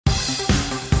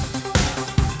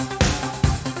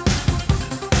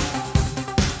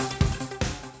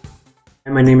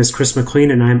My name is Chris McClean,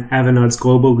 and I'm Avanade's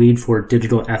Global Lead for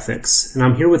Digital Ethics. And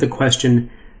I'm here with a question: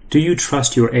 do you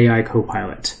trust your AI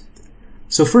Copilot?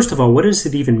 So first of all, what does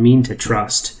it even mean to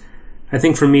trust? I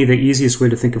think for me, the easiest way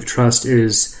to think of trust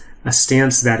is a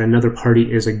stance that another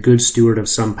party is a good steward of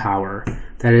some power.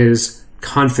 That is,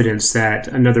 confidence that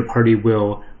another party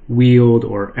will wield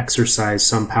or exercise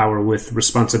some power with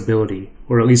responsibility,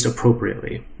 or at least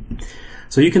appropriately.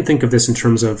 So you can think of this in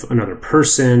terms of another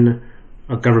person,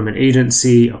 a government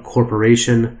agency, a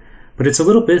corporation, but it's a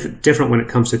little bit different when it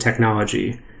comes to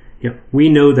technology. We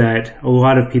know that a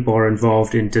lot of people are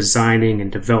involved in designing and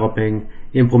developing,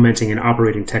 implementing and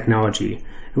operating technology.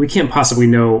 And we can't possibly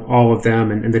know all of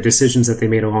them and the decisions that they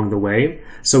made along the way.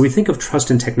 So we think of trust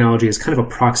in technology as kind of a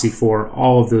proxy for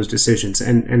all of those decisions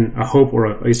and a hope, or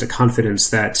at least a confidence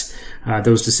that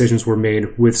those decisions were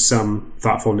made with some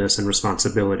thoughtfulness and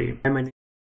responsibility.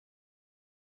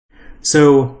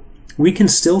 So we can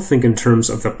still think in terms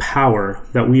of the power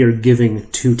that we are giving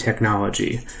to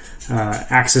technology.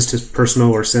 Access to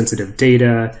personal or sensitive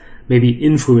data, maybe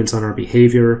influence on our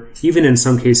behavior, even in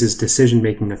some cases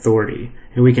decision-making authority.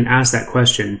 And we can ask that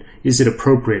question: is it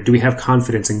appropriate? Do we have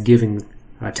confidence in giving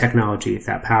technology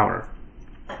that power?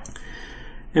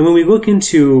 And when we look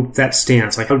into that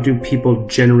stance, like how do people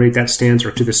generate that stance,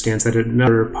 or to the stance that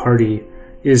another party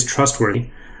is trustworthy,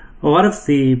 a lot of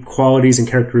the qualities and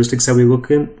characteristics that we look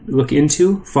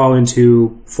into fall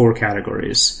into four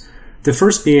categories. The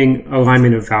first being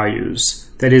alignment of values.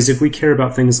 That is, if we care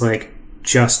about things like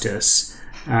justice,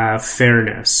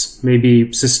 fairness, maybe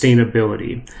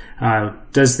sustainability,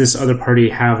 does this other party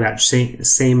have that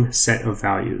same set of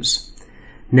values?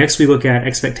 Next, we look at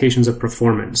expectations of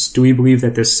performance. Do we believe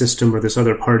that this system or this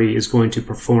other party is going to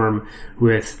perform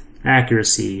with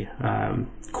accuracy,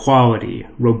 quality,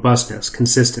 robustness,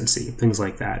 consistency, things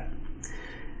like that?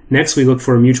 Next, we look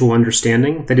for a mutual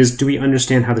understanding. That is, do we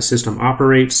understand how the system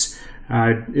operates?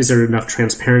 Is there enough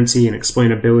transparency and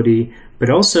explainability? But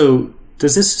also,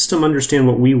 does this system understand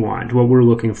what we want, what we're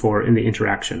looking for in the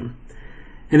interaction?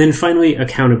 And then finally,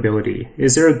 accountability.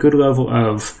 Is there a good level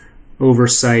of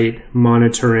oversight,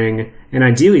 monitoring, and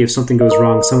ideally, if something goes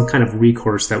wrong, some kind of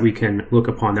recourse that we can look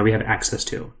upon, that we have access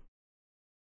to?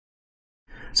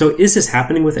 So is this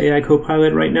happening with AI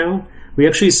Copilot right now? We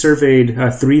actually surveyed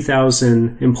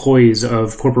 3,000 employees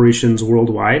of corporations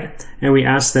worldwide, and we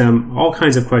asked them all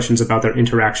kinds of questions about their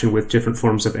interaction with different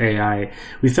forms of AI.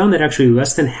 We found that actually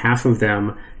less than half of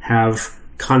them have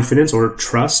confidence or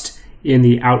trust in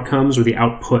the outcomes or the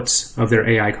outputs of their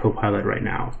AI Copilot right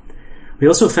now. We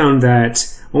also found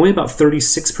that only about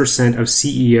 36% of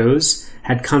CEOs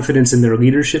had confidence in their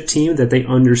leadership team, that they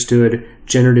understood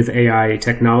generative AI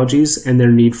technologies and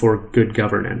their need for good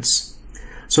governance.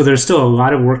 So there's still a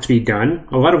lot of work to be done,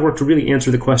 a lot of work to really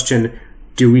answer the question: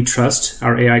 do we trust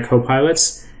our AI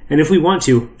copilots? And if we want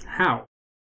to, how?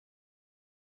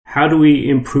 How do we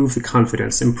improve the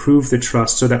confidence, improve the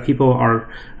trust, so that people are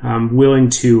willing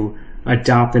to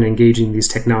adopt and engage in these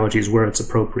technologies where it's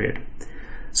appropriate?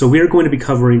 So we are going to be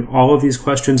covering all of these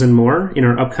questions and more in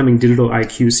our upcoming Digital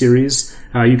IQ series.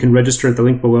 You can register at the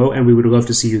link below, and we would love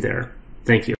to see you there.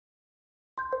 Thank you.